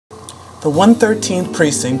The 113th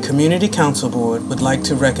Precinct Community Council Board would like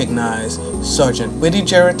to recognize Sergeant Whitty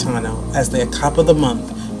Geritano as their Cop of the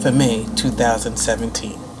Month for May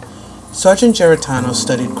 2017. Sergeant Geritano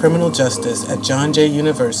studied criminal justice at John Jay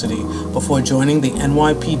University before joining the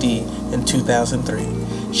NYPD in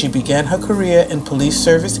 2003. She began her career in Police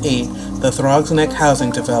Service 8, the Throgs Neck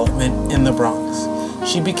Housing Development in the Bronx.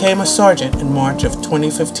 She became a sergeant in March of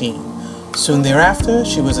 2015. Soon thereafter,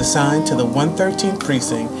 she was assigned to the 113th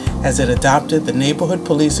Precinct as it adopted the neighborhood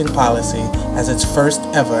policing policy as its first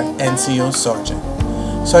ever NCO sergeant.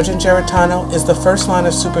 Sergeant Geritano is the first line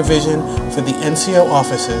of supervision for the NCO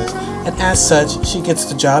officers, and as such, she gets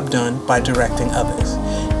the job done by directing others.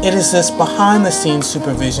 It is this behind-the-scenes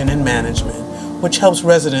supervision and management which helps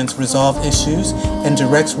residents resolve issues and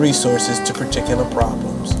directs resources to particular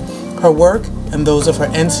problems. Her work and those of her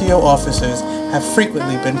NCO officers have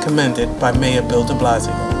frequently been commended by Mayor Bill de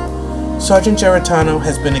Blasio. Sergeant Geritano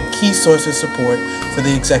has been a key source of support for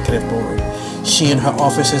the Executive Board. She and her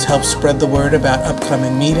officers help spread the word about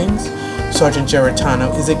upcoming meetings. Sergeant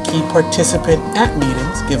Geritano is a key participant at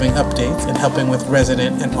meetings, giving updates and helping with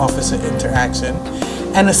resident and officer interaction,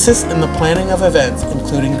 and assists in the planning of events,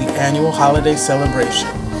 including the annual holiday celebration.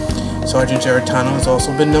 Sergeant Geritano has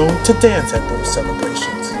also been known to dance at those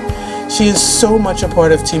celebrations. She is so much a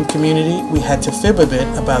part of Team Community, we had to fib a bit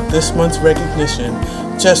about this month's recognition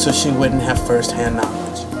just so she wouldn't have first-hand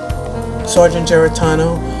knowledge. Sergeant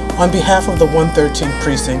Geritano, on behalf of the 113th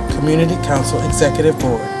Precinct Community Council Executive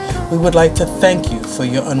Board, we would like to thank you for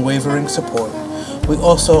your unwavering support. We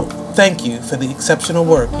also thank you for the exceptional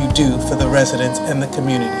work you do for the residents and the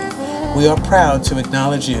community. We are proud to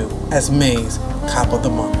acknowledge you as May's Cop of the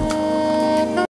Month.